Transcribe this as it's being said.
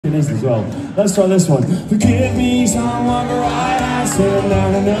this as well. Let's try this one. Forgive me, someone right. I said, now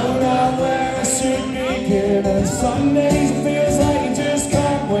I know not where I should begin. And some days it feels like you just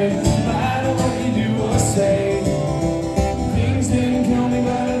can't win, no matter what you do or say. Things didn't kill me,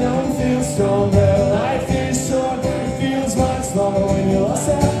 but I don't feel stronger. Life is short, but it feels much longer. When you lost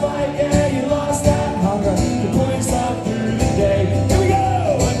that fight, yeah, you lost that hunger. The point stop through the day. Here we go!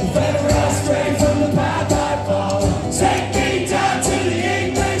 Straight from the path I follow. Take me down to the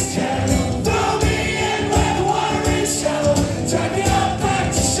English Channel. Throw me in where the water is shallow. Drag me up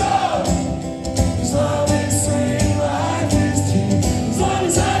back to shore. As long as saying life is cheap, as long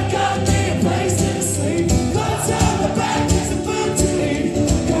as I got me a place to sleep, clothes on my back is the food to eat.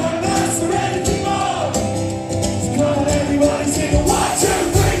 God knows for anything more. So come on everybody, sing a 1, 2,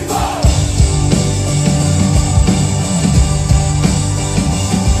 3, 4.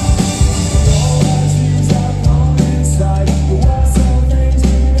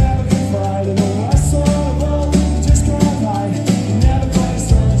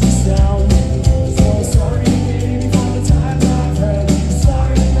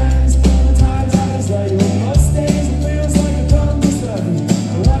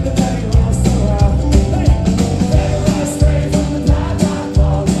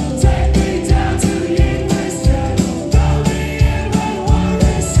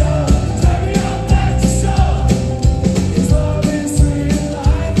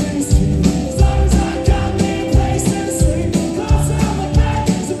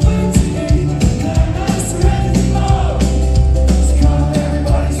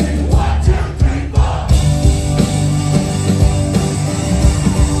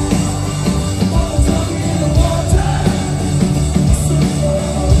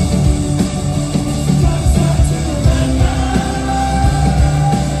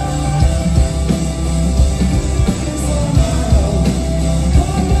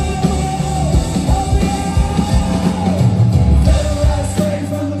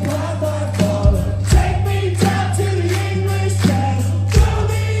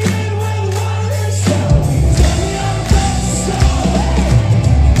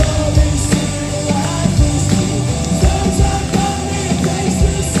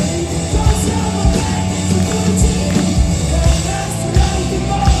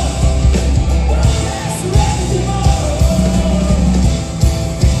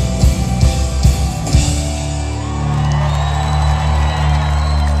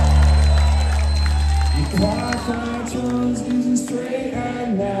 Straight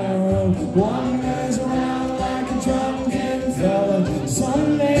and narrow, one goes around like a drunken fellow.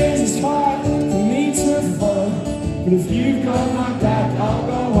 Some days it's hard for me to follow, but if you've got my back,